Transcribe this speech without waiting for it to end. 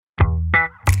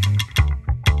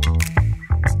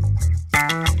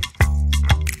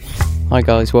Hi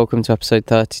guys, welcome to episode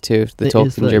 32 of the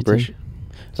Talking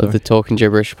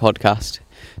Gibberish podcast.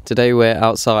 Today we're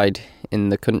outside in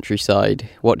the countryside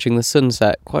watching the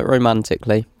sunset quite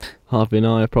romantically. Harvey and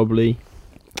I are probably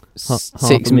half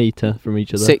a metre from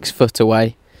each other. 6 foot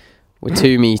away. We're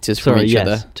 2 metres from each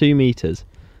other. 2 metres.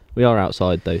 We are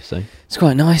outside though, so it's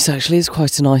quite nice actually. It's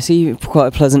quite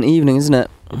a pleasant evening, isn't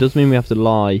it? It does mean we have to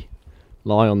lie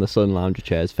on the sun lounger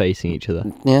chairs facing each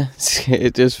other. Yeah,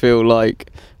 it does feel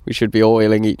like we should be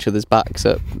oiling each other's backs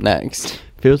up next.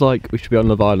 Feels like we should be on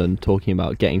Love Island talking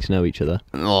about getting to know each other.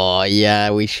 Oh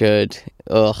yeah, we should.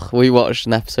 We watched half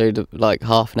an episode of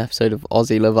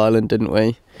Aussie Love Island, didn't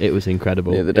we? It was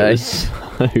incredible. The other day. It was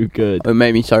so good. It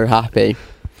made me so happy.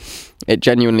 It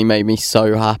genuinely made me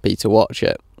so happy to watch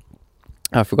it.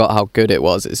 I forgot how good it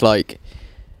was.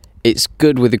 It's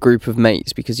good with a group of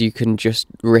mates because you can just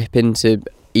rip into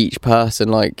each person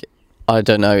like, I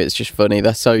don't know, it's just funny.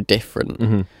 They're so different.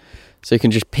 Mm-hmm. So you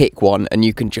can just pick one and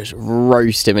you can just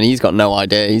roast him and he's got no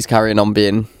idea. He's carrying on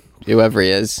being whoever he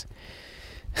is.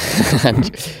 And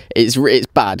it's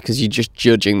bad because you're just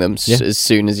judging them as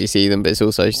soon as you see them, but it's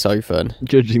also so fun.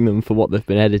 Judging them for what they've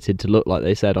been edited to look like,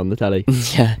 they said on the telly.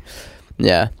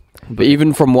 Yeah. But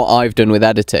even from what I've done with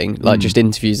editing, like just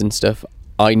interviews and stuff,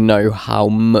 I know how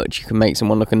much you can make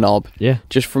someone look a knob. Yeah.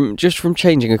 Just from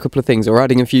changing a couple of things or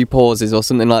adding a few pauses or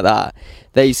something like that.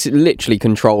 They literally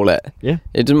control it. Yeah.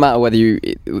 It doesn't matter whether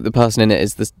the person in it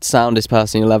is the soundest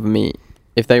person you'll ever meet.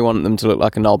 If they want them to look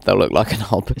like a knob, they'll look like a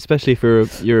knob. Especially if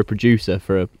you're a producer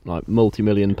for a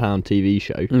multi-million-pound TV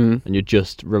show and you're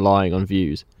just relying on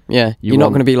views. Yeah. You're not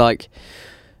going to be like,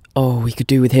 oh, we could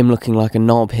do with him looking like a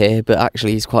knob here, but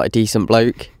actually he's quite a decent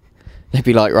bloke. They'd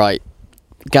be like, right,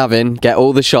 Gavin, get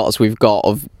all the shots we've got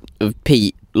of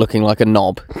Pete looking like a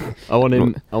knob. I want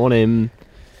him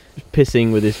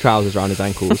pissing with his trousers around his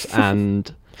ankles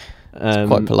and it's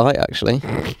quite polite actually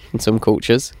in some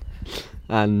cultures.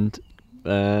 And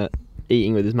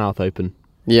eating with his mouth open.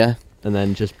 Yeah. And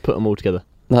then just put them all together.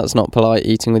 That's not polite,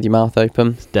 eating with your mouth open.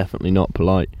 It's definitely not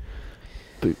polite.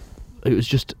 But it was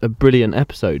just a brilliant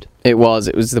episode. It was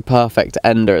the perfect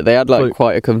ender. They had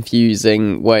quite a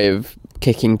confusing way of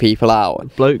kicking people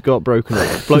out. Bloke got broken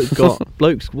up.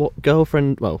 Bloke's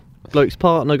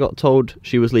partner got told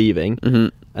she was leaving,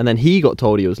 and then he got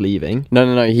told he was leaving.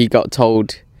 No. He got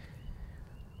told.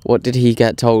 What did he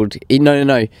get told?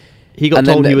 No. He got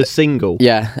told he was single.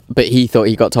 Yeah, but he thought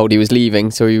he got told he was leaving,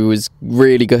 so he was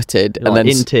really gutted. And then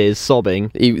in tears, sobbing.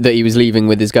 That he was leaving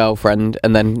with his girlfriend,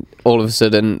 and then all of a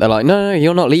sudden they're like, no,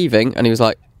 you're not leaving. And he was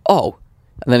like, oh.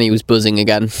 And then he was buzzing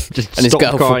again. Just and his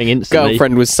crying instantly.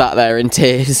 Girlfriend was sat there in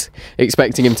tears,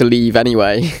 expecting him to leave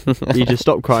anyway. He just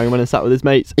stopped crying and went and sat with his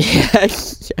mates. Yeah.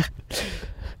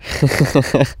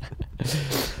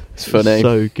 It's funny.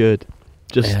 So good.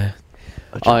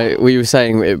 We were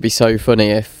saying it would be so funny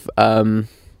if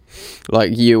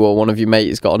you or one of your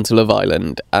mates got onto Love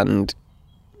Island and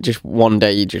just one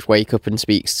day you just wake up and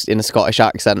speaks in a Scottish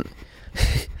accent.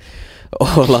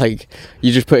 Or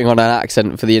you're just putting on an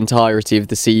accent for the entirety of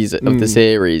the season of the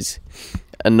series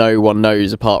and no one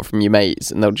knows apart from your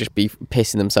mates and they'll just be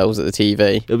pissing themselves at the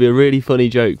TV. It'll be a really funny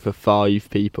joke for 5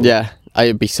 people. Yeah.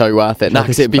 It'd be so worth it.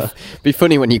 Because it'd be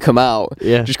funny when you come out.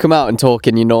 Yeah. Just come out and talk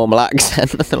in your normal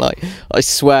accent. And they're like, I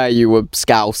swear you were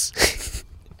Scouse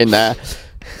in there.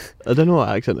 I don't know what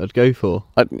accent I'd go for.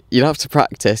 You'd have to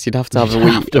practice. You'd have to have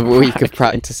a week of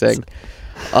practicing.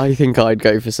 I think I'd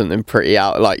go for something pretty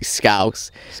out like Scouse.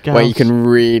 Where you can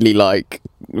really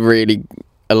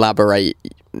elaborate.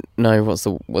 No, what's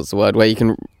the word? Where you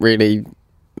can really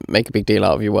make a big deal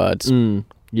out of your words.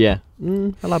 Yeah.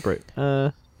 Elaborate.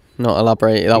 Not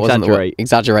elaborate. That wasn't the word.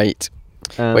 Exaggerate.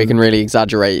 Where you can really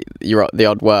exaggerate the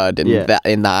odd word in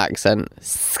that accent.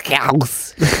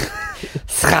 Scouse.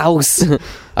 Scouse.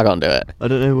 I can't do it. I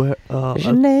don't know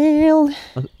where. Nailed.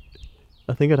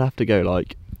 I think I'd have to go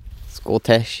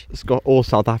Scottish. Or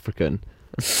South African.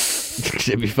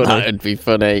 It'd be funny. That'd be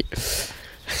funny.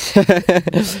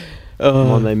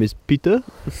 My name is Peter.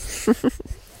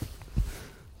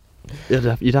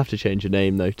 You'd have to change your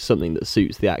name though to something that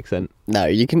suits the accent. No,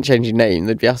 you couldn't change your name.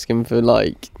 They'd be asking for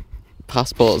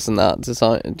passports and that to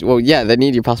sign. Well, yeah, they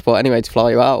need your passport anyway to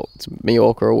fly you out to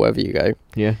Mallorca or wherever you go.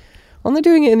 Yeah. Aren't they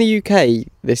doing it in the UK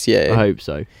this year? I hope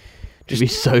so. It'd be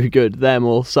so good. Them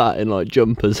all sat in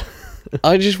jumpers.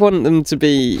 I just want them to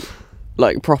be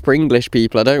proper English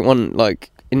people. I don't want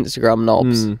Instagram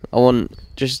knobs. I want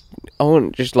just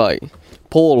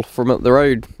Paul from up the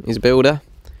road. He's a builder.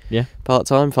 Yeah.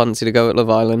 Part-time, fancy to go at Love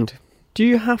Island. Do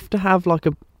you have to have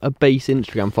a base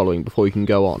Instagram following before you can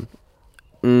go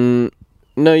on?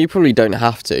 No, you probably don't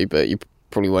have to, but you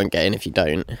probably won't get in if you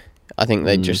don't. I think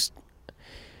they just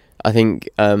I think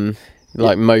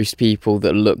like most people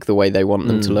that look the way they want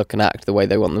them to look and act the way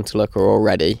they want them to look are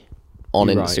already on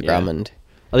You're right, Instagram. yeah. And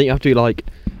I think you have to be like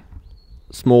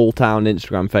small town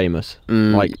Instagram famous,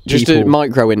 like just people... a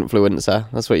micro influencer.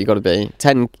 That's what you got to be.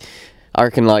 I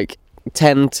reckon like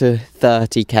 10 to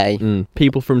 30k.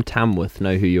 People from Tamworth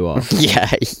know who you are. Yeah.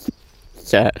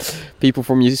 People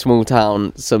from your small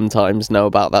town sometimes know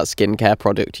about that skincare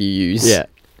product you use. Yeah.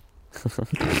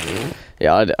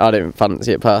 Yeah, I don't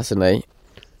fancy it personally.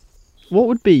 What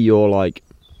would be your like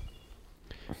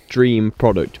dream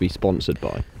product to be sponsored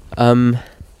by? I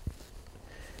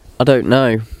don't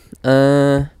know.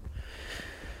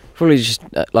 Probably just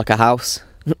like a house.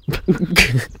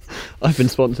 I've been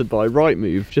sponsored by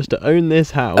Rightmove just to own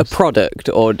this house. A product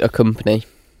or a company?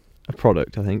 A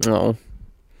product, I think. No.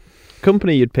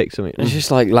 Company, you'd pick something. It's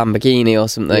just like Lamborghini or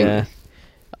something. Yeah.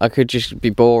 I could just be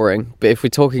boring. But if we're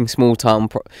talking small time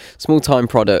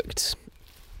products,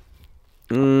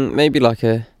 maybe like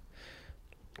a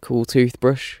cool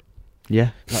toothbrush.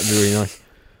 Yeah, that'd be really nice.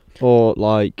 Or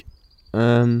like,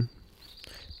 products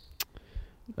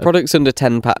under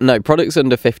 £10. No, products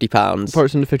under £50.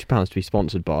 Products under £50 to be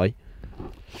sponsored by.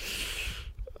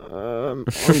 I'm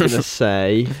gonna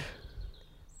say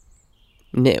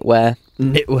knitwear.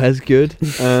 Knitwear's good.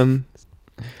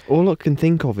 All I can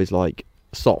think of is like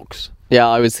socks. Yeah,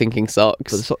 I was thinking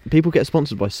socks. But people get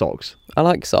sponsored by socks. I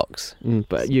like socks.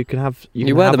 But you can have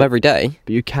You wear them every day.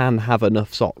 But you can have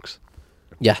enough socks.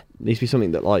 Yeah, It needs to be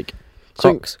something that like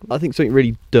Crocs. I think something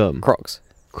really dumb. Crocs.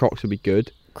 Crocs would be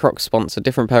good. Crocs sponsor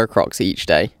different pair of Crocs each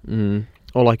day.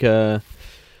 Or like a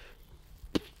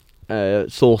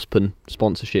saucepan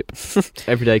sponsorship.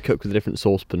 Everyday cook with a different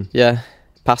saucepan. Yeah,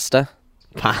 pasta.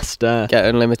 Pasta. Get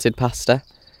unlimited pasta.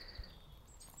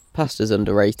 Pasta's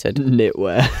underrated.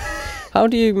 Knitwear. How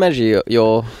do you measure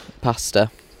your pasta?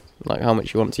 Like how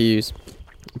much you want to use?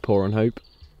 Pour on hope.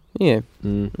 Yeah.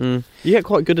 You get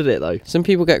quite good at it though. Some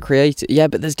people get creative. Yeah,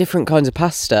 but there's different kinds of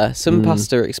pasta. Some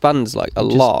pasta expands like a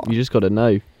lot. You just got to know.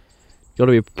 You got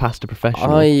to be a pasta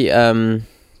professional.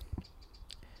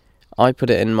 I put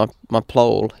it in my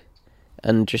plole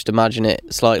and just imagine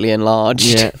it slightly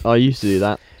enlarged. Yeah, I used to do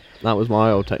that. That was my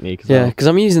old technique as Yeah, well. because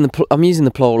I'm using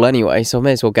the plole anyway, so I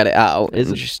may as well get it out.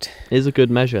 Is a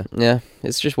good measure. Yeah,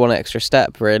 it's just one extra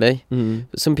step, really.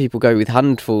 But some people go with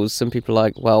handfuls. Some people are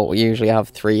like, well, we usually have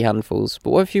 3 handfuls. But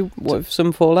what if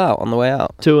some fall out on the way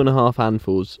out? 2.5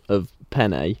 handfuls of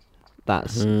penne.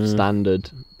 That's standard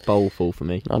bowlful for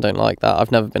me. I don't like that.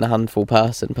 I've never been a handful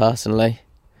person, personally.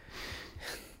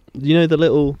 You know the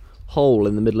little hole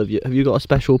in the middle of your... Have you got a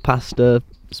special pasta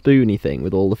spoony thing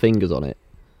with all the fingers on it?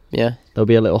 Yeah. There'll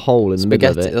be a little hole in the middle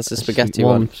of it. That's a spaghetti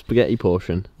one. Spaghetti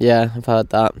portion. Yeah, I've heard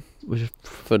that. Which is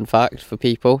Fun fact for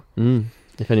people.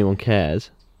 if anyone cares.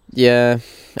 Yeah,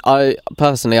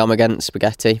 I'm against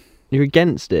spaghetti You're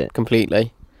against it.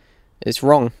 completely. It's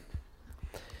wrong.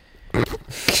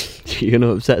 You're going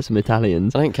to upset some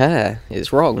Italians. I don't care.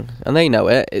 It's wrong, and they know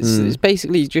it. It's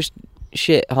basically just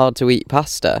shit, hard to eat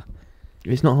pasta.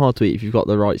 It's not hard to eat if you've got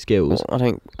the right skills. Well,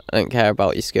 I don't care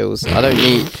about your skills.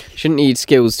 Shouldn't need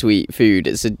skills to eat food.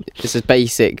 It's a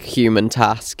basic human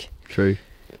task. True.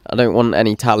 I don't want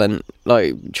any talent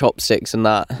like chopsticks and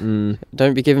that.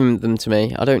 Don't be giving them to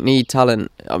me. I don't need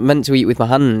talent. I'm meant to eat with my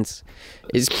hands.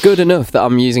 It's good enough that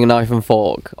I'm using a knife and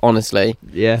fork, honestly.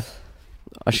 Yeah.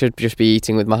 I should just be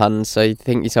eating with my hands, so you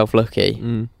think yourself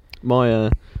lucky.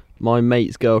 My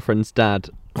mate's girlfriend's dad.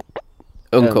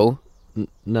 Uncle?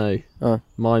 No. Oh.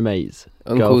 My mate's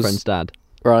Uncle's girlfriend's dad.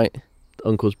 Right.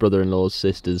 Uncle's brother-in-law's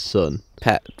sister's son.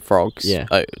 Pet frogs. Yeah.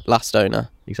 Oh, last owner.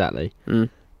 Exactly.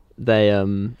 They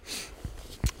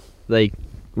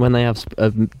when they have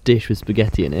a dish with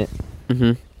spaghetti in it,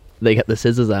 they get the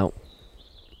scissors out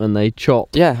and they chop.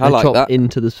 Yeah, I like chop that.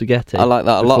 into the spaghetti. I like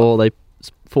that a lot. Before they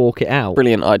fork it out.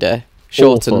 Brilliant idea.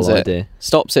 Shortens Awful it. idea.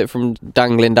 Stops it from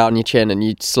dangling down your chin and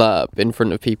you slurp in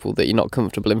front of people that you're not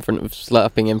comfortable in front of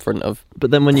slurping in front of.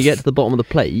 But then when you get to the bottom of the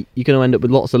plate, you're going to end up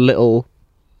with lots of little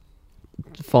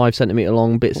 5 centimetre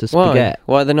long bits of spaghetti.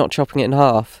 Why are they not chopping it in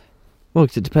half? Well,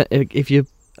 'cause it depends. If you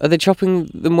Are they chopping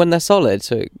them when they're solid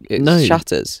so it No.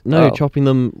 shatters? no Oh. chopping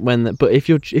them when, but if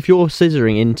you're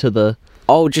scissoring into the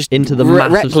Just into the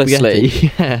massive recklessly.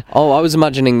 spaghetti, yeah. Oh, I was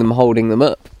imagining them holding them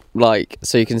up, like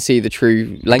so you can see the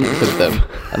true length of them,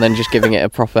 and then just giving it a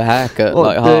proper haircut, Or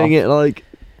like doing half. it like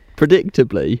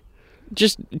predictably.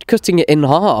 Just cutting it in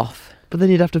half. But then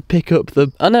you'd have to pick up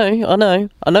the. I know.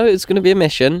 It's going to be a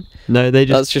mission. No,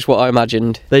 That's just what I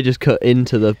imagined. they just cut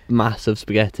into the mass of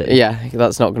spaghetti. Yeah,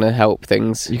 that's not going to help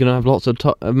things. You're gonna have lots of.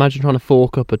 Imagine trying to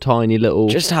fork up a tiny little.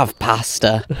 Just have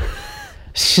pasta.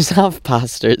 Just have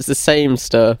pasta. It's the same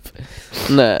stuff,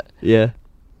 isn't it? Yeah.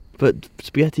 But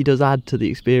spaghetti does add to the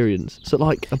experience. So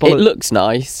like It looks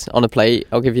nice on a plate.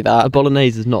 I'll give you a that.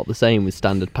 bolognese is not the same with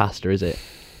standard pasta, is it?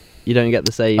 You don't get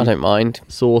the same I don't mind.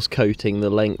 sauce coating the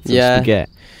length of Yeah.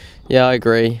 spaghetti. Yeah, I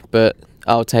agree, but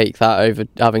I'll take that over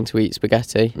having to eat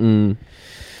spaghetti. Mm.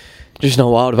 Just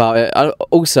not wild about it. I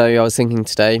was thinking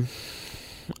today,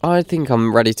 I think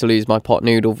I'm ready to lose my pot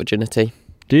noodle virginity.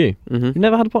 Do you? Hmm You've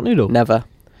never had a pot noodle? Never.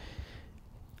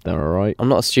 They're alright. I'm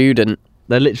not a student.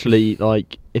 They're literally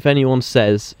like, if anyone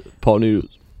says pot noodles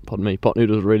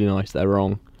are really nice, they're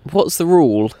wrong. What's the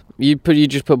rule? You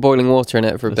just put boiling water in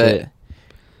it for a That's bit. it.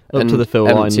 Up and to the fill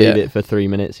line, empty leave it. it for 3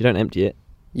 minutes. You don't empty it.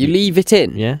 You leave it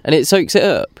in, Yeah. and it soaks it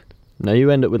up. No,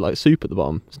 you end up with like soup at the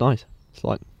bottom. It's nice. It's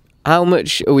like, How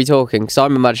much are we talking? Because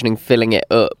I'm imagining filling it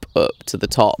up to the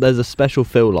top. there's a special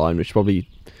fill line which is probably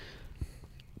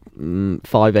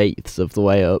 5/8 of the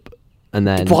way up, and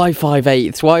then Why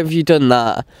 5/8? Why have you done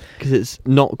that? because it's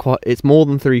not quite, it's more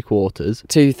than 3/4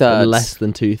 2/3. and less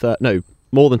than 2/3. No,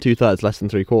 more than 2/3, less than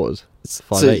 3/4.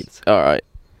 5/8. All right,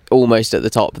 almost at the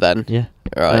top then. Yeah.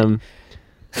 All right,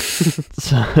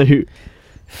 So,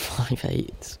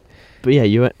 5/8. but yeah,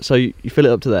 you fill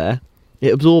it up to there.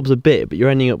 It absorbs a bit, but you're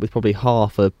ending up with probably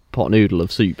half a pot noodle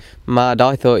of soup. Mad.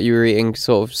 I thought you were eating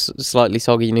sort of slightly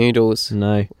soggy noodles,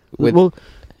 No. With- Well,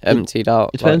 emptied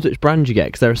out. it depends which brand you get,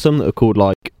 because there are some that are called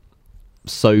like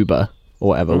Soba or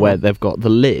whatever, where they've got the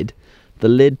lid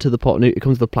to the pot noodle. It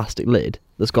comes with a plastic lid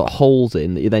that's got holes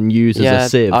in that you then use as a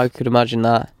sieve, I could imagine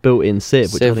that. built-in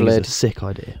sieve, which I Sieve think lid. is a sick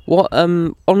idea. What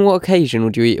on what occasion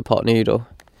would you eat a pot noodle?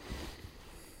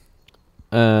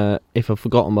 If I've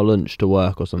forgotten my lunch to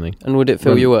work or something, And would it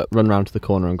fill you up? Run round to the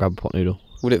corner and grab a pot noodle.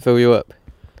 Would it fill you up?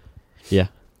 Yeah.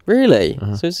 Really?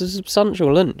 Uh-huh. So it's a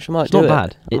substantial lunch. I might It's do not it.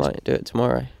 bad. I It's- might do it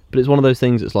tomorrow. But it's one of those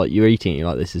things that's like you're eating it, you're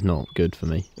like, this is not good for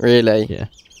me. Really? Yeah.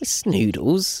 It's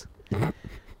noodles.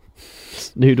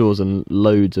 Noodles and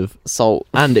loads of... Salt.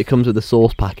 And it comes with a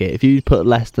sauce packet. If you put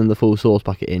less than the full sauce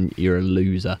packet in, you're a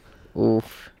loser.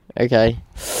 Oof. Okay.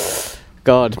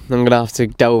 God, I'm going to have to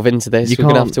delve into this. You We're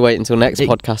going to have can't- to wait until next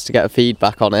podcast to get a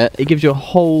feedback on it. It gives you a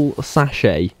whole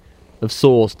sachet of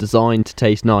sauce designed to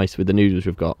taste nice with the noodles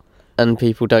we've got. And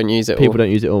people don't use it People all.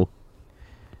 don't use it all.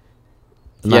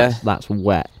 And Yeah. that's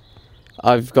wet.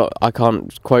 I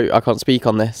can't speak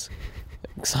on this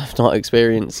because I've not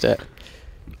experienced it.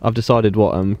 I've decided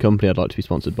what company I'd like to be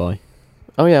sponsored by.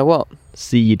 Oh yeah, what?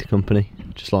 Seed company.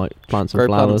 Just like plants and Grow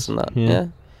flowers. plants and that. Yeah.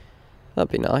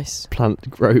 That'd be nice.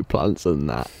 Grow plants and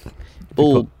that.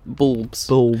 Bulbs.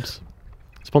 Bulbs.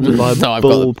 Sponsored by a No, I've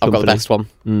bulb got the company. best one.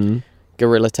 Mm.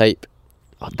 Gorilla Tape.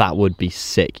 Oh, that would be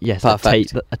sick. Yes,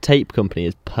 Perfect. a tape company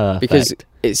is perfect. Because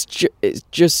it's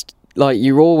just like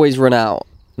you always run out.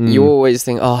 You always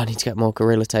think, oh, I need to get more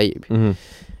Gorilla Tape, Mhm.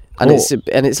 and Or-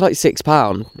 it's like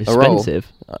 £6 a roll.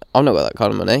 expensive. I've not got that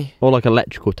kind of money. Or like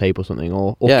electrical tape or something.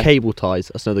 Or Yeah. cable ties.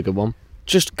 That's another good one.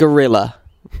 Just Gorilla.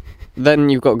 Then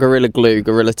you've got Gorilla Glue,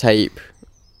 Gorilla Tape,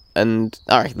 and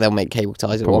I reckon they'll make cable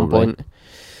ties at one Probably. point.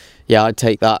 Yeah, I'd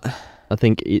take that. I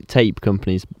think tape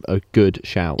company's a good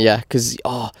shout. Yeah, because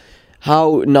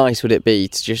how nice would it be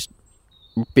to just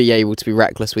be able to be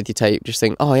reckless with your tape? Just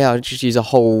think, oh yeah, I'll just use a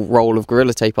whole roll of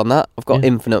Gorilla Tape on that. I've got Yeah.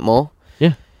 infinite more.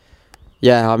 Yeah.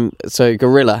 Yeah, so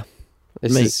Gorilla.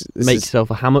 Make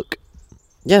yourself a hammock.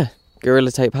 Yeah,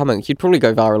 Gorilla Tape hammock. You'd probably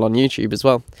go viral on YouTube as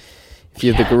well. If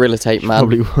you're the Gorilla Tape man,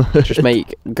 Probably would. just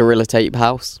make Gorilla Tape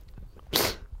house.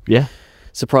 Yeah.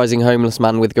 Surprising homeless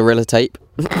man with Gorilla Tape.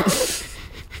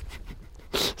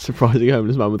 Surprising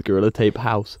homeless man with Gorilla Tape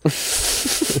house.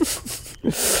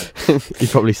 You'd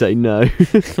probably say no.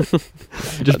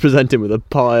 Just present him with a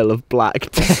pile of black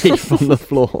tape on the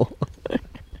floor.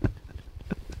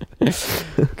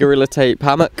 Gorilla Tape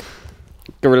hammock.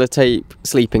 Gorilla Tape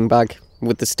sleeping bag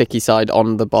with the sticky side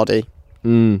on the body.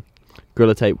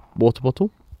 Gorilla Tape water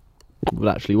bottle would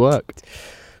actually work.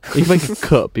 You can make a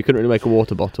cup. You couldn't really make a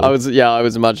water bottle. I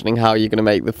was imagining how you're going to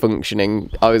make the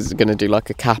functioning. I was going to do like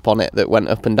a cap on it that went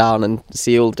up and down and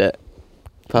sealed it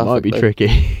perfectly. Might be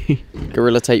tricky.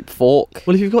 Gorilla Tape fork.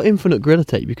 Well, if you've got infinite Gorilla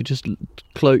Tape, you could just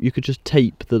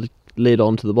tape the lid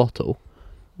onto the bottle,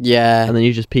 Yeah. and then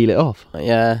you just peel it off.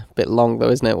 Yeah, a bit long though,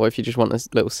 isn't it? What if you just want a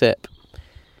little sip?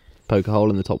 Poke a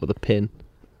hole in the top with a pin.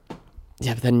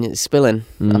 Yeah, but then it's spilling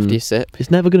after you sip.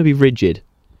 It's never going to be rigid.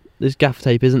 This gaff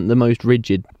tape isn't the most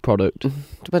rigid product.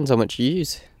 Depends how much you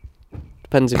use.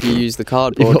 Depends if you use the You've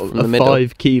cardboard got from a the middle.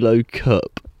 5 kilo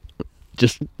cup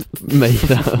just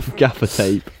made out of gaffer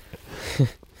tape.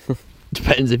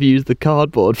 Depends if you use the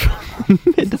cardboard from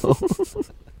the middle.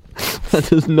 That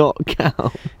does not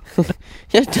count.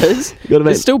 Yeah, it does. You gotta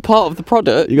make, It's still part of the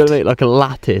product. you got to make like a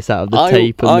lattice out of the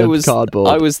tape and the cardboard.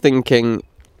 I was thinking...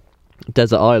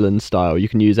 Desert Island style. You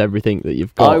can use everything that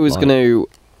you've got. I was going to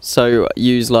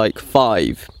use like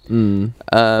 5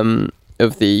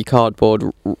 of the cardboard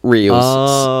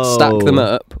reels, stack them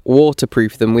up,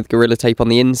 waterproof them with Gorilla Tape on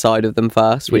the inside of them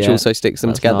first, which also sticks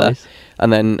them together, nice.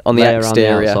 and then on the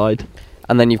exterior, outside.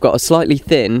 And then you've got a slightly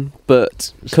thin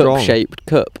but cup-shaped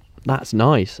cup. That's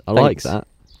nice. I Thanks. like that.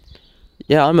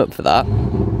 Yeah, I'm up for that.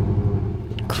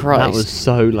 Christ. That was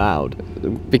so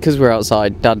loud. Because we're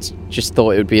outside, Dad's just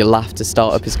thought it would be a laugh to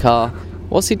start up his car.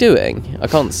 What's he doing? I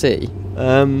can't see.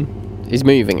 He's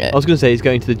moving it. I was going to say he's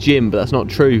going to the gym, but that's not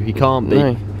true. He can't be.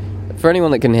 No. For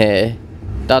anyone that can hear,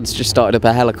 Dad's just started up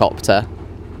a helicopter.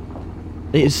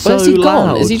 It's so Where's he loud.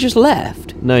 gone? Has he just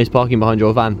left? No, he's parking behind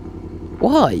your van.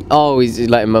 Why? Oh, he's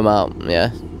letting Mum out.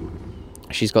 Yeah.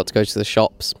 She's got to go to the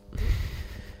shops.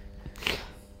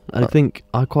 I think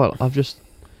I've just...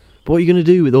 But what are you going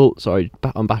to do with all... Sorry,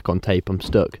 I'm back on tape. I'm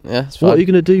stuck. Yeah, that's fine. What are you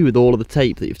going to do with all of the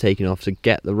tape that you've taken off to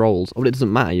get the rolls? Well, it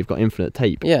doesn't matter. You've got infinite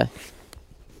tape. Yeah.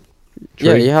 True,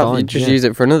 Yeah, you have. fine, You just use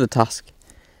it for another task.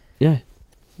 Yeah.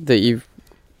 That you've...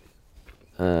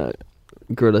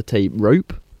 Gorilla Tape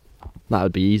rope. That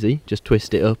would be easy. Just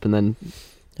twist it up and then...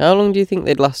 How long do you think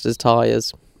they'd last as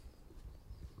tyres?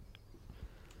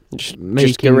 Just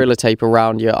Gorilla Tape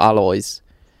around your alloys.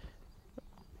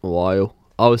 A while.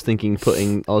 I was thinking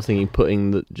putting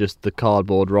just the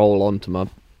cardboard roll onto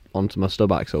my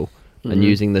stub axle and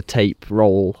using the tape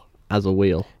roll as a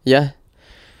wheel. Yeah.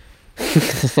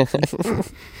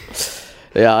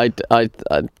 Yeah, I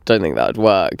don't think that would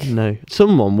work. No.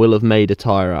 Someone will have made a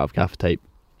tyre out of gaffer tape.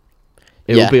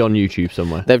 It will be on YouTube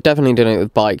somewhere. They've definitely done it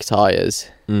with bike tyres.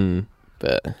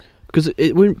 But because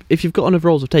it wouldn't, if you've got enough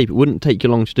rolls of tape, it wouldn't take you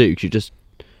long to do, because you just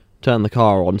turn the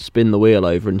car on, spin the wheel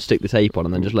over and stick the tape on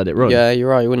and then just let it run. Yeah, you're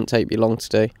right. It wouldn't take you long to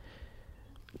do.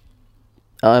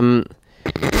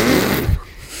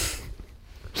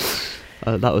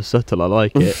 That was subtle. I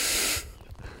like it.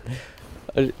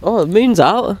 Oh, the moon's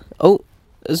out. Oh,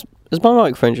 has my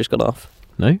microphone just gone off?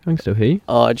 No, I can still hear you.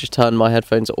 Oh, I just turned my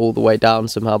headphones all the way down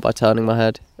somehow by turning my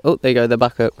head. Oh, there you go. They're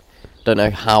back up. Don't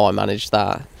know how I managed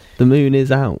that. The moon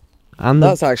is out. And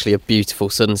that's actually a beautiful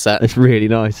sunset. It's really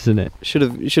nice, isn't it? Should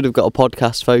have got a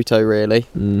podcast photo, really.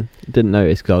 Didn't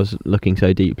notice because I was looking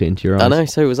so deeply into your eyes. I know,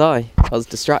 so was I. I was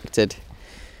distracted.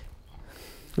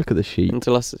 Look at the sheep.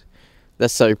 They're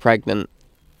so pregnant.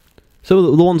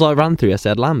 So the ones I ran through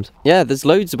yesterday had lambs. Yeah, there's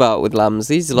loads about with lambs.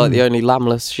 These are like the only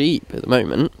lambless sheep at the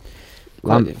moment.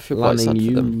 Lambing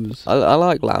ewes. I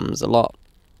like lambs a lot.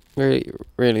 Really,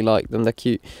 really like them. They're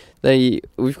cute.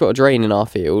 We've got a drain in our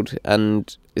field,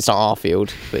 and it's not our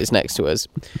field, but it's next to us.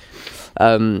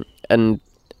 And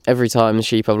every time the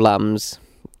sheep have lambs,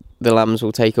 the lambs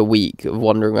will take a week of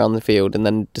wandering around the field and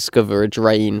then discover a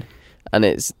drain, and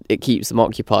it keeps them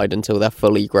occupied until they're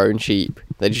fully grown sheep.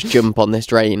 They just jump on this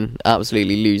drain,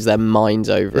 absolutely lose their minds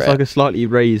over it. It's like a slightly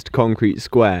raised concrete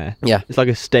square. Yeah. It's like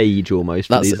a stage almost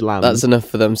for these lambs. That's enough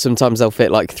for them. Sometimes they'll fit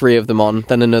like 3 of them on,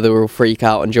 then another will freak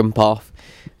out and jump off.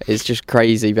 It's just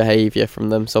crazy behaviour from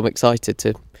them, so I'm excited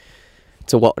to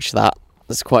watch that.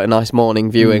 It's quite a nice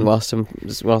morning viewing whilst I'm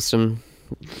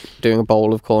doing a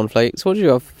bowl of cornflakes. What did you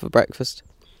have for breakfast?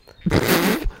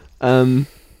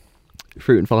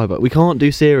 Fruit and fibre. We can't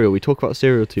do cereal. We talk about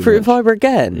cereal too much. Fruit and fibre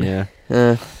again? Yeah.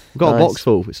 We've got a box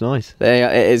full. It's nice. Yeah,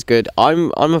 it is good.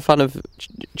 I'm a fan of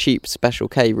cheap Special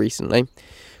K recently,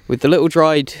 with the little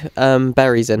dried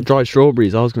berries in. Dried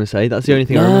strawberries, I was going to say. That's the only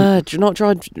thing I remember. Do you not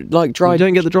dried. You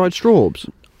don't get the dried straws?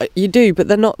 You do, but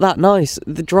they're not that nice.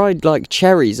 The dried,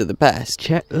 cherries are the best.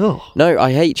 Ugh. No,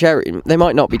 I hate cherry. They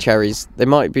might not be cherries. They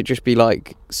might just be,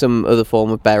 some other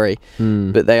form of berry.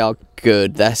 But they are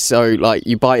good. They're so,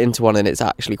 you bite into one and it's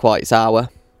actually quite sour.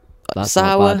 That's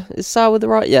sour? not bad. Is sour the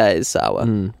right? Yeah, it's sour.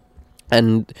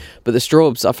 But the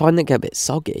straws, I find they get a bit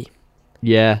soggy.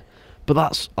 Yeah.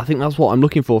 But I think that's what I'm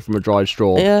looking for from a dried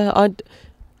straw. Yeah,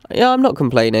 I'm not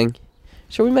complaining.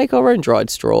 Shall we make our own dried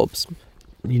straws?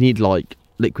 You need,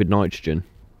 liquid nitrogen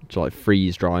to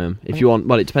freeze dry them. If you want,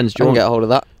 well, it depends. I can get a hold of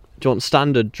that. Do you want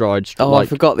standard dried straw? Oh, I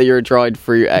forgot that you're a dried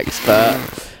fruit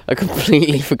expert. I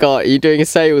completely forgot. Are you doing a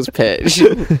sales pitch?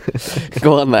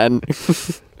 Go on then.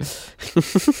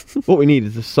 What we need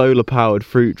is a solar powered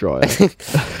fruit dryer.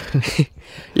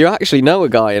 You actually know a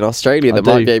guy in Australia that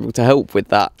might be able to help with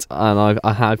that. And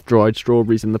I have dried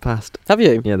strawberries in the past. Have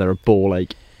you? Yeah, they're a ball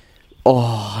ache.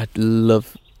 Oh, I'd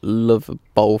love a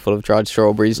bowl full of dried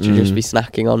strawberries to just be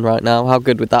snacking on right now. How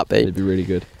good would that be? It'd be really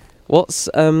good. What's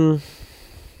your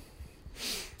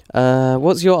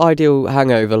ideal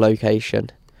hangover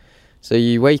location? So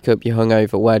you wake up, you're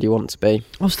hungover. Where do you want to be?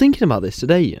 I was thinking about this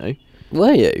today, you know.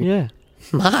 Were you? Yeah.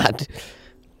 Mad.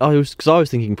 Because I was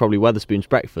thinking probably Wetherspoon's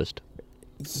breakfast.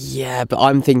 Yeah, but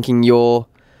I'm thinking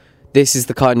this is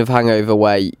the kind of hangover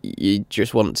where you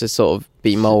just want to sort of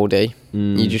be mouldy.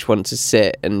 You just want to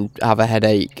sit and have a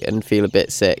headache and feel a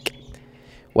bit sick.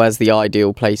 Where's the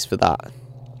ideal place for that?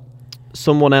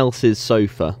 Someone else's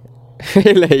sofa.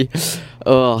 Really?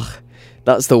 Ugh,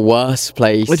 that's the worst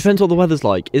place. Well, it depends what the weather's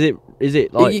like. Is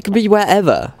it like... You can be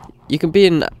wherever. You can be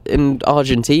in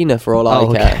Argentina for all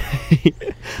I care. Okay.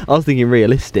 I was thinking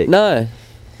realistic. No.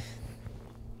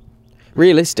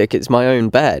 Realistic, it's my own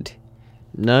bed.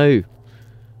 No.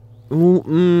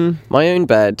 My own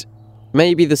bed,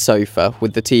 maybe the sofa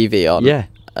with the TV on. Yeah.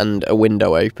 And a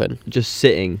window open. Just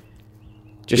sitting.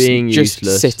 Just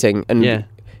useless. Sitting and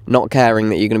not caring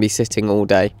that you're going to be sitting all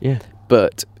day. Yeah.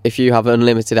 But if you have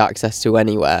unlimited access to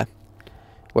anywhere,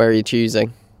 where are you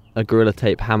choosing? A Gorilla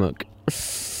Tape hammock.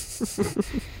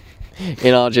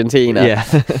 In Argentina. Yeah.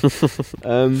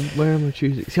 Where am I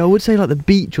choosing? See, I would say like the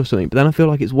beach or something, but then I feel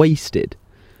like it's wasted.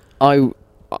 I'm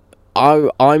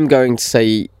going to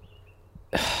say...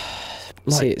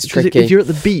 See, it's tricky. If you're at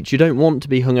the beach, you don't want to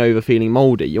be hungover feeling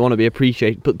mouldy. You want to be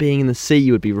appreciated, but being in the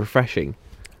sea would be refreshing.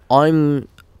 I'm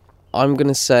going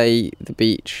to say the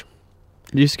beach.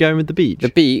 You're just going with the beach? The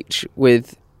beach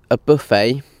with a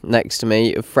buffet next to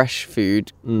me of fresh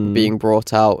food being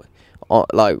brought out.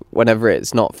 Like, whenever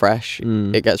it's not fresh,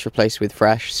 it gets replaced with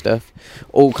fresh stuff.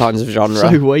 All kinds of genre.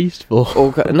 So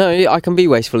wasteful. No, I can be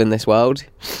wasteful in this world.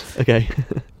 Okay.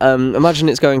 Imagine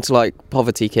it's going to, like,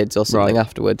 poverty kids or something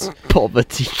afterwards.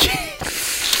 Poverty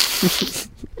kids.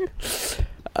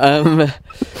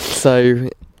 So,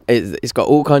 it's got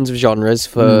all kinds of genres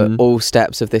for all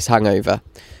steps of this hangover.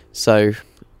 So,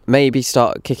 maybe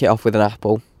kick it off with an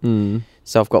apple.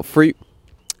 So, I've got fruit.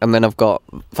 And then I've got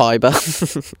fibre.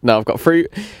 No, I've got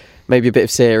fruit. Maybe a bit of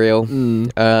cereal.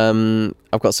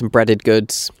 I've got some breaded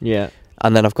goods. Yeah.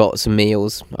 And then I've got some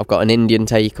meals. I've got an Indian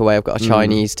takeaway. I've got a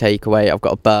Chinese takeaway. I've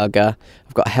got a burger.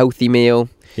 I've got a healthy meal.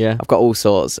 Yeah. I've got all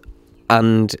sorts.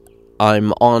 And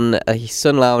I'm on a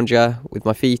sun lounger with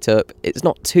my feet up. It's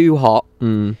not too hot.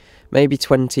 Maybe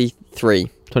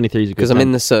 23. 23 is a good because I'm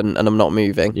in the sun and I'm not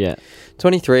moving. Yeah.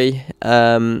 23.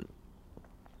 And...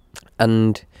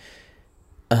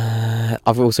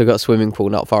 I've also got a swimming pool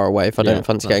not far away if I don't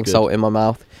fancy getting salt in my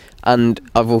mouth. And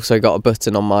I've also got a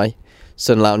button on my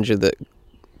sun lounger that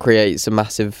creates a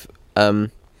massive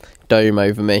dome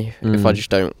over me if I just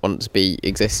don't want to be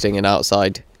existing and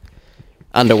outside.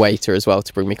 And a waiter as well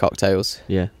to bring me cocktails.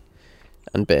 Yeah.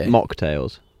 And beer.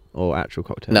 Mocktails or actual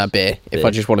cocktails? No, beer. If I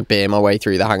just want to beer my way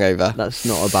through the hangover. That's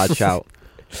not a bad shout.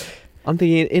 I'm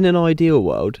thinking in an ideal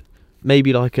world,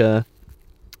 maybe like a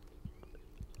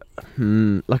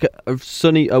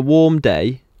sunny, warm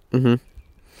day.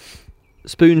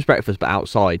 Spoon's breakfast, but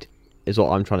outside is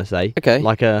what I'm trying to say. Okay.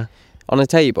 Like on a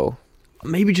table.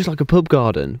 Maybe just like a pub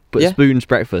garden, but Yeah. Spoon's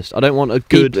breakfast. I don't want a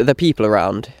good. The people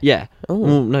around. Yeah.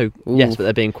 Oh. No. Ooh. Yes, but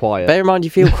they're being quiet. Bear in mind,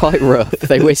 you feel quite rough.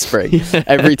 They're whispering. Yeah.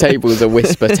 Every table is a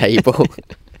whisper table.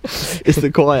 It's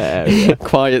the quiet area.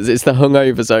 Quiet. It's the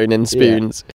hungover zone in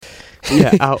Spoons.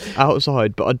 Yeah,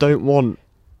 outside, but I don't want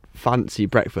fancy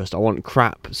breakfast. I want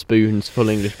crap Spoons full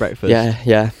English breakfast.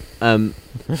 Yeah.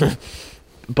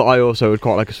 But I also would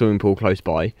quite like a swimming pool close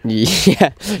by.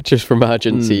 Yeah, just for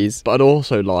emergencies. But I'd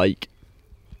also like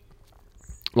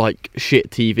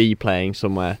shit TV playing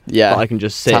somewhere. Yeah, that I can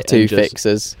just sit. Tattoo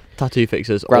fixers.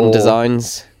 Grand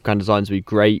Designs. Grand Designs would be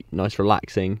great. Nice,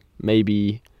 relaxing.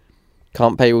 Maybe.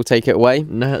 Can't Pay will take it away.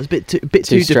 No, it's a bit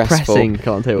too depressing.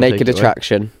 Can't Pay will Naked take it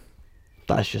Attraction. Away.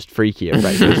 That's just freaky at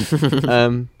breakfast.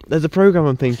 There's a programme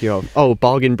I'm thinking of. Oh,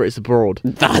 Bargain Brits Abroad.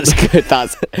 That's good.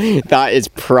 That is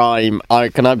prime.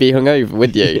 Can I be hungover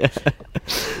with you? Yeah.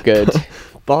 Good.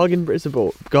 Bargain Brits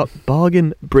Abroad. Got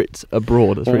Bargain Brits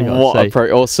Abroad. That's really hard to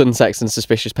say. Or Sun, Sex and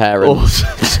Suspicious Parents. Or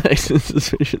Sex and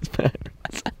Suspicious Parents.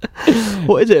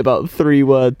 What is it about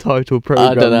 3-word title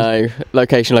programmes? I don't know.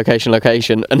 Location.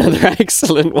 Another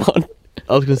excellent one.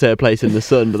 I was going to say A Place in the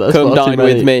Sun, but that's Come far too Dine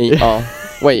many. With Me.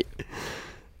 Oh, wait.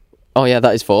 Oh yeah,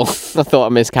 that is 4. I thought I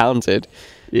miscounted.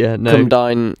 Yeah, no. Come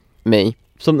Dine Me.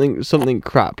 Something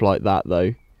crap like that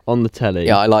though on the telly.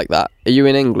 Yeah, I like that. Are you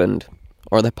in England,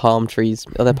 or are there palm trees?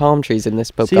 Are there palm trees in this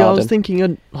pub See, garden? I was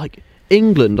thinking like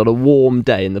England on a warm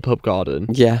day in the pub garden.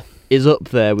 Yeah, is up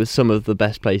there with some of the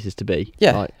best places to be.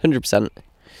 Yeah, 100%.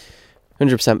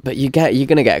 100%. But you're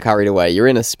gonna get carried away. You're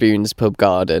in a Spoons pub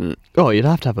garden. Oh, you'd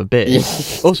have to have a beer.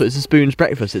 Also, it's a Spoons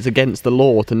breakfast. It's against the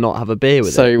law to not have a beer with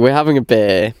it. So we're having a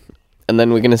beer. And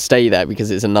then we're going to stay there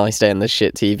because it's a nice day and there's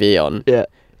shit TV on. Yeah.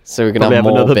 So we're going to have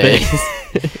more another beers.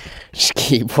 just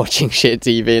keep watching shit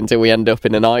TV until we end up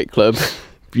in a nightclub.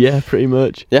 Yeah, pretty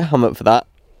much. Yeah, I'm up for that.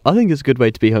 I think it's a good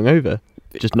way to be hungover.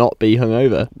 Just not be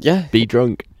hungover. Yeah. Be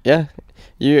drunk. Yeah.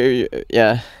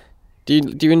 Yeah. Do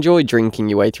you enjoy drinking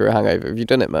your way through a hangover? Have you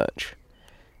done it much?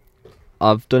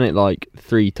 I've done it like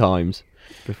 3 times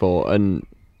before, and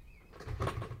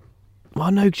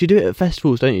well, no, because you do it at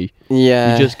festivals, don't you?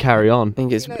 Yeah. You just carry on. I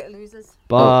think it's. Losers.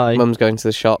 Bye. Oh, Mum's going to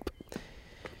the shop.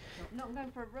 No, I'm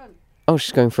going for a run. Oh,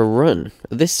 she's going for a run.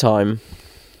 This time.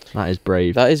 That is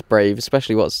brave. That is brave,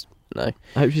 especially no.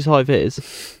 I hope she's high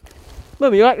vis.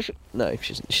 Mum, you actually no.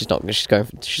 She's not. She's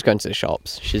going to the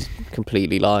shops. She's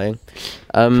completely lying.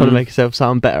 Trying to make herself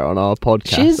sound better on our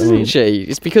podcast. She isn't she?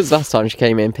 It's because last time she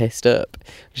came in pissed up.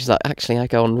 She's like, actually, I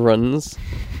go on runs.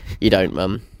 You don't,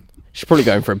 Mum. She's probably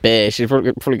going for a beer. She's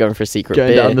probably going for a secret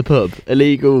Going beer. down the pub.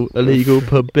 Illegal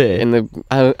pub beer. In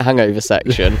the hangover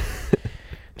section.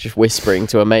 Just whispering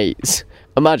to her mates.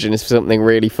 Imagine if something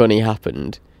really funny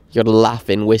happened. You gotta laugh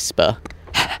in whisper.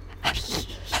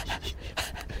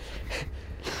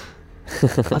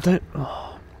 I don't.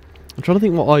 Oh, I'm trying to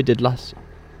think what I did last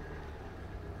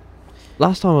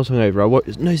time I was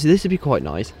hungover. No, see, this would be quite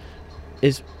nice.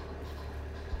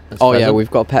 Oh yeah, pheasant.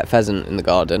 we've got a pet pheasant in the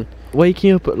garden.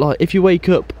 Waking up at if you wake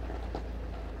up,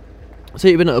 say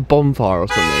you've been at a bonfire or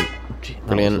something. Gee, that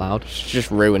Brilliant. was loud. She's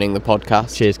just ruining the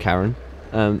podcast. Cheers, Karen.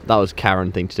 That was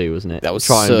Karen thing to do, wasn't it? That was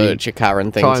Try such a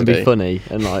Karen thing try to and do. be funny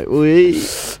and like, wee,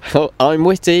 Oh, I'm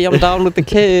witty. I'm down with the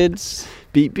kids.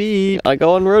 beep beep. I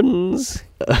go on runs.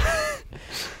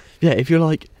 Yeah, if you're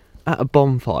like at a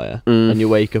bonfire and you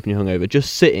wake up and you're hungover,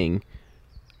 just sitting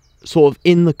sort of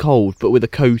in the cold but with a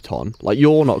coat on. Like,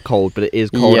 you're not cold, but it is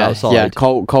cold outside. Yeah,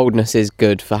 coldness is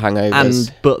good for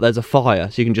hangovers. But there's a fire,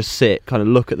 so you can just sit, kind of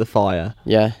look at the fire,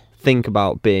 Yeah. think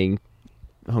about being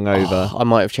hungover. I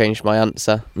might have changed my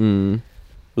answer. Mm.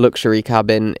 Luxury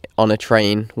cabin on a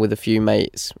train with a few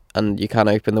mates, and you can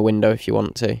open the window if you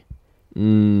want to.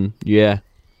 Yeah.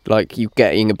 Like, you're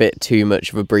getting a bit too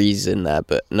much of a breeze in there,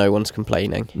 but no one's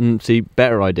complaining. See,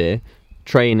 better idea.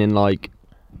 Train in like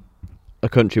a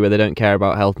country where they don't care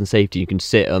about health and safety. You can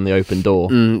sit on the open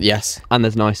door, Yes. and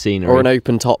there's nice scenery. Or an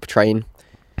open top train.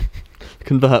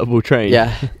 convertible train.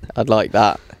 Yeah, I'd like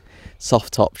that.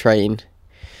 Soft top train.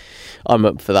 I'm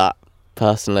up for that,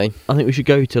 personally. I think we should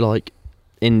go to like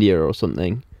India or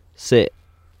something. Sit,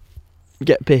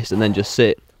 get pissed, and then just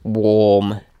sit.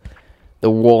 Warm. The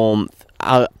warmth.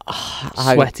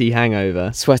 Sweaty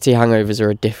hangover. Sweaty hangovers are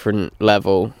a different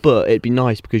level. But it'd be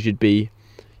nice because you'd be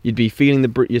feeling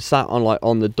the you're sat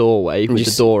on the doorway with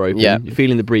the door open. Yeah. You're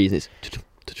feeling the breeze. And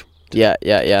it's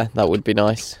Yeah. That would be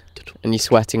nice. And you're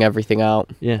sweating everything out.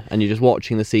 yeah, and you're just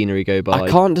watching the scenery go by. I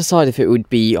can't decide if it would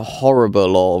be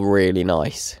horrible or really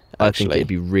nice. Actually. I think it'd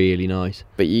be really nice.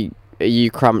 But are you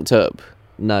cramped up?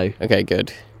 No, Okay,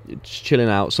 good. you're just chilling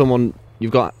out.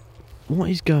 You've got. What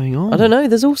is going on? I don't know.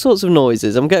 There's all sorts of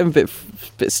noises. I'm getting a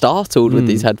bit startled with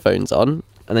these headphones on.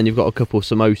 And then you've got a couple of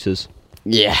samosas.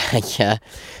 Yeah.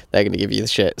 They're going to give you the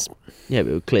shits. Yeah,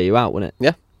 but it would clear you out, wouldn't it?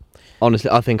 Yeah. Honestly,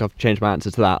 I think I've changed my answer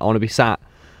to that. I want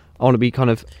to be kind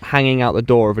of hanging out the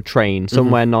door of a train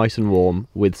somewhere nice and warm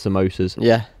with samosas.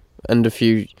 Yeah. And a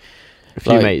few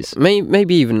Mates.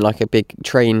 Maybe even like a big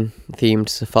train themed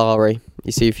safari.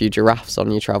 You see a few giraffes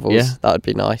on your travels. Yeah. That would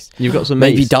be nice. You've got some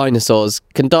Maybe mates. dinosaurs.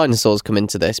 Can dinosaurs come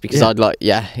into this? Because Yeah. I'd like,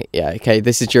 yeah, okay.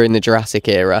 This is during the Jurassic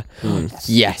era.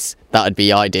 Yes, that would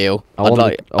be ideal. I want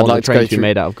I'd the like to train go to be through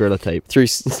made out of Gorilla Tape. through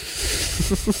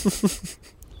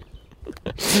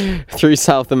through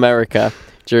South America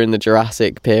during the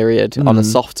Jurassic period on a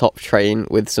soft top train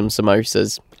with some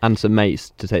samosas. And some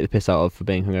mates to take the piss out of for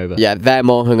being hungover. Yeah, they're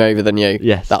more hungover than you.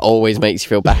 Yes. That always makes you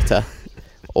feel better.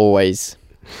 Always.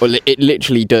 Well, it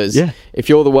literally does. Yeah. If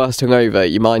you're the worst hungover,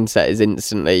 your mindset is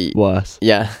instantly... Worse.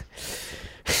 Yeah.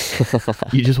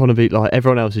 You just want to be like,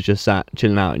 everyone else is just sat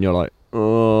chilling out and you're like,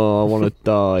 oh, I want to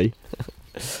die.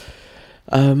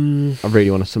 I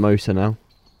really want a samosa now.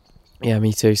 Yeah,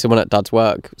 me too. Someone at Dad's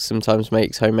work sometimes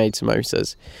makes homemade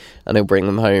samosas and he'll bring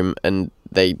them home and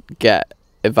they get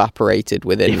evaporated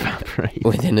within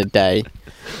a day.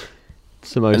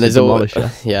 Samosa And there's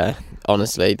demolisher. yeah,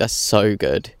 honestly, they're so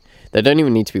good. They don't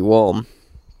even need to be warm.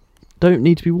 Don't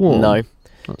need to be warm. No,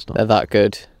 That's not. they're that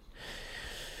good.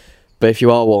 But if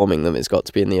you are warming them, it's got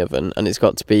to be in the oven and it's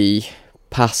got to be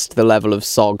past the level of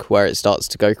sog where it starts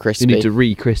to go crispy. You need to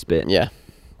re-crisp it. Yeah,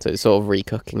 so it's sort of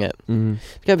recooking it.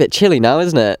 It's getting a bit chilly now,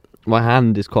 isn't it? My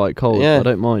hand is quite cold. Yeah. I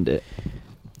don't mind it.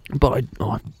 But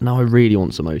now I really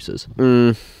want samosas.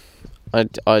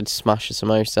 I'd smash a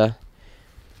samosa.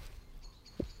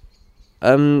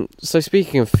 So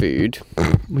speaking of food,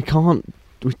 We can't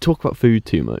we talk about food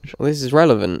too much. Well, this is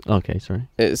relevant. Okay, sorry.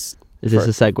 It's Is this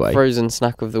a segue? frozen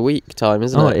snack of the week time,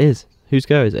 isn't Oh, it? it is. Whose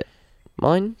go is it?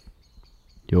 Mine?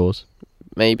 Yours.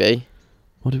 Maybe.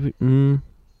 What did we...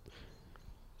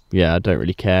 Yeah, I don't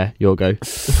really care. Your go.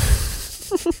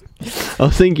 I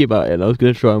was thinking about it and I was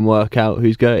going to try and work out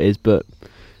whose go it is, but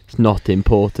it's not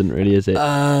important really, is it?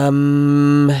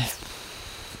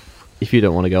 If you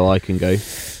don't want to go, I can go.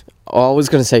 I was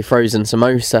going to say frozen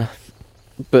samosa,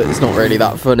 but it's not really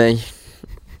that funny.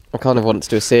 I kind of want to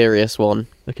do a serious one.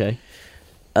 Okay.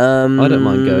 I don't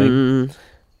mind going.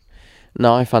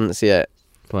 No, I fancy it.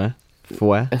 Where? For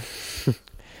where?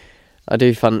 I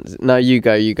do fancy... No, you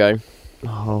go.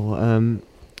 Oh,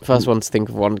 First one to think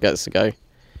of one gets to go.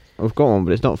 I've got one,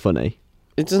 but it's not funny.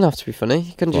 It doesn't have to be funny.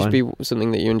 It can just Fine. be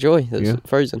something that you enjoy that's Yeah.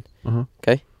 frozen. Uh-huh.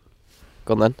 Okay.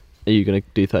 Go on then. Are you going to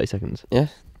do 30 seconds? Yeah.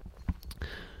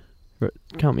 Right,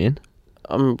 count me in.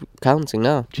 I'm counting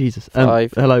now. Jesus.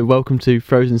 5. Hello, welcome to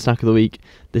Frozen Snack of the Week.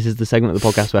 This is the segment of the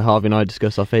podcast where Harvey and I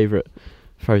discuss our favourite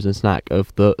frozen snack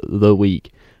of the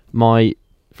week. My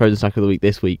frozen snack of the week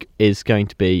this week is going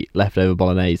to be leftover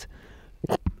bolognese,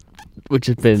 which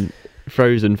has been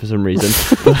frozen for some reason.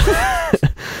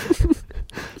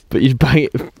 But you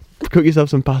cook yourself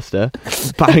some pasta,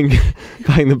 bang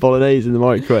the bolognese in the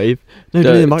microwave. No,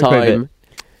 don't in the microwave. Time.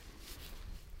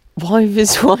 Why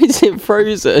is it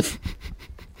frozen?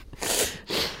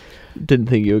 Didn't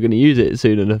think you were going to use it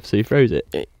soon enough, so you froze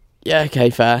it. Yeah, okay,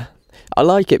 fair. I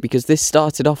like it because this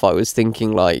started off, I was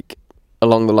thinking like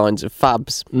along the lines of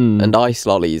fabs and ice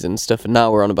lollies and stuff, and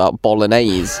now we're on about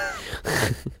bolognese.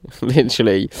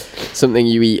 Literally something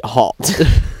you eat hot.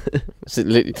 So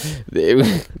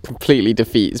it completely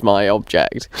defeats my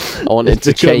object. I wanted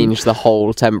to change the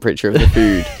whole temperature of the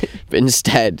food, but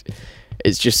instead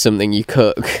it's just something you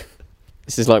cook.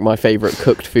 This is like my favourite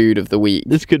cooked food of the week.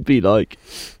 This could be like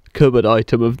cupboard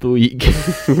item of the week.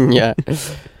 Yeah,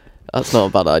 that's not a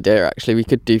bad idea actually. We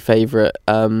could do favourite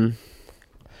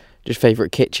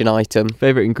kitchen item.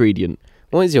 Favourite ingredient.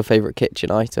 What is your favourite kitchen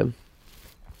item?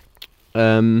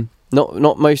 Not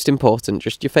Not most important,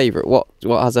 just your favourite. What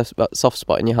has a soft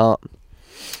spot in your heart?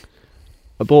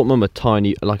 I bought Mum a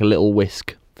little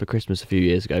whisk for Christmas a few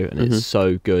years ago, and it's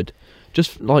so good.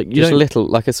 Just like Just a little,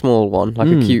 like a small one, like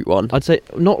a cute one. I'd say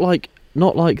not like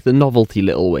the novelty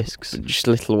little whisks, Just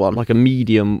a little one. like a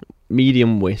medium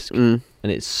whisk, Mm.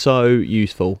 and it's so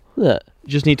useful. Yeah, You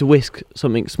just need to whisk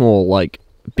something small, like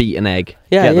beat an egg.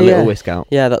 Yeah, get the yeah, little yeah. whisk out.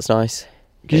 yeah, that's nice.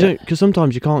 Because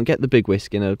sometimes you can't get the big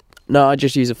whisk in a. No, I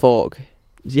just use a fork.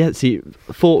 Yeah, see,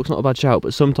 a fork's not a bad shout,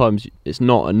 but sometimes it's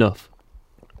not enough.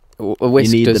 A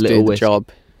whisk need the does little do the whisk. job.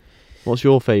 What's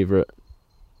your favourite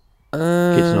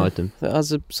kitchen item? That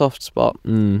has a soft spot.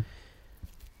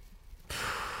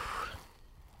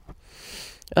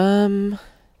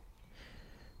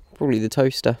 Probably the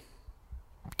toaster.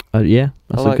 Yeah,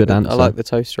 that's a good answer. I like the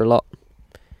toaster a lot.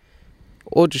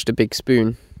 Or just a big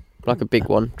spoon, like a big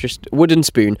one. Just wooden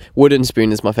spoon. Wooden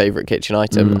spoon is my favourite kitchen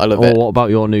item. I love it. What about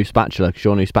your new spatula? Because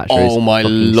your new spatula is Oh my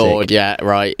fucking lord, sick. yeah,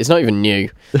 right. It's not even new.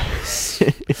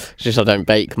 It's just I don't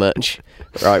bake much.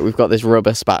 Right, we've got this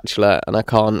rubber spatula, and I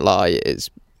can't lie, it's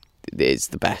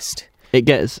the best. It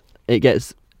gets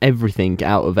everything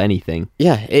out of anything.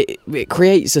 Yeah, it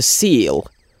creates a seal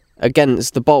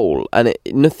against the bowl, and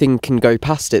nothing can go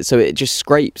past it, so it just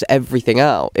scrapes everything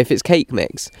out. If it's cake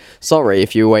mix, sorry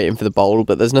if you were waiting for the bowl,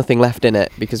 but there's nothing left in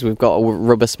it because we've got a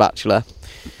rubber spatula.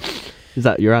 Is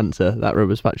that your answer? That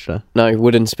rubber spatula? No,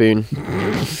 wooden spoon.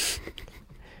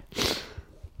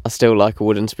 I still like a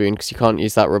wooden spoon because you can't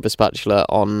use that rubber spatula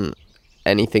on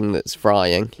anything that's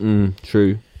frying.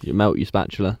 True. You melt your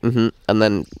spatula. And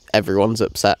then everyone's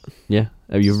upset. Yeah.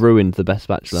 Oh, you've ruined the best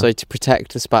spatula. So to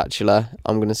protect the spatula,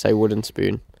 I'm going to say wooden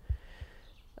spoon.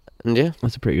 And yeah.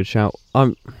 That's a pretty good shout.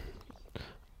 I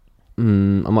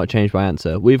might change my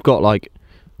answer. We've got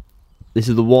this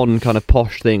is the one kind of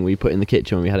posh thing we put in the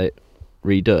kitchen when we had it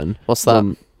redone. What's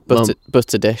that?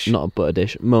 Butter dish. Not a butter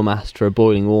dish. Mum asked for a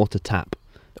boiling water tap.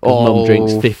 Mum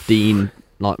drinks 15,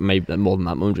 like maybe more than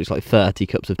that. Mum drinks like 30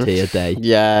 cups of tea a day.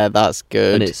 Yeah, that's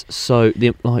good. And it's so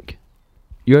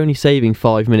you're only saving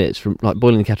 5 minutes from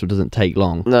boiling the kettle doesn't take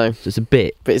long. No, So it's a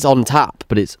bit, but it's on tap.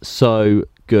 but it's so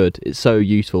good. It's so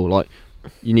useful.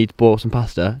 You need to boil some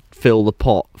pasta, fill the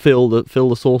pot, fill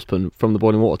the saucepan from the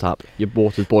boiling water tap. Your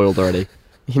water's boiled already.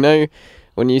 You know,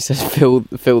 when you said fill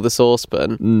the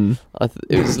saucepan,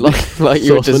 it was like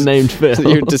you were Saucepan named Phil.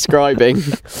 you were describing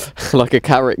like a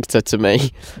character to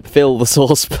me. Fill the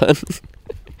saucepan.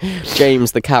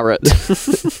 James the carrot.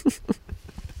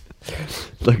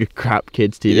 Like a crap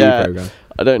kids TV Yeah. program.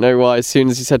 I don't know why. As soon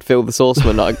as he said "fill the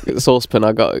saucepan," saucepan,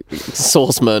 I got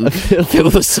sauceman. Fill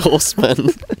the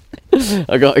saucepan.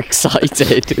 I got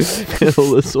excited.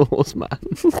 Fill the sauce, man.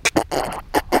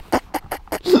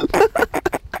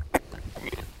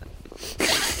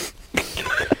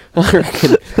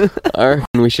 I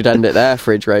reckon we should end it there,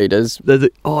 Fridge Raiders.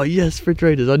 Oh yes, Fridge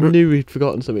Raiders. I knew we'd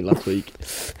forgotten something last week.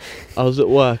 I was at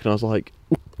work and I was like,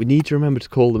 we need to remember to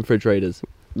call them Fridge Raiders.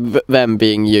 Them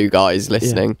being you guys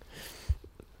listening.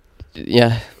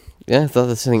 Yeah, I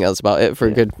think that's about it for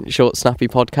a good, short, snappy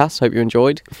podcast. Hope you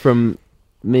enjoyed. From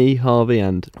me, Harvey,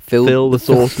 and Phil the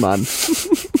Sauce Man.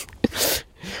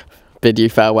 Bid you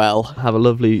farewell. Have a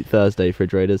lovely Thursday,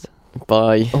 Fridge Raiders.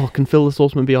 Bye. Oh, can Phil the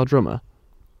Sauceman be our drummer?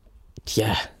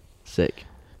 Yeah. Sick.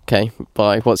 Okay,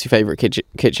 bye. What's your favourite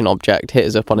kitchen object? Hit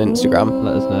us up on Instagram.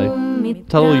 Let us know.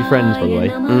 Tell all your friends, by the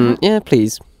way. Yeah,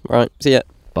 please. Right, see ya.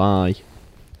 Bye.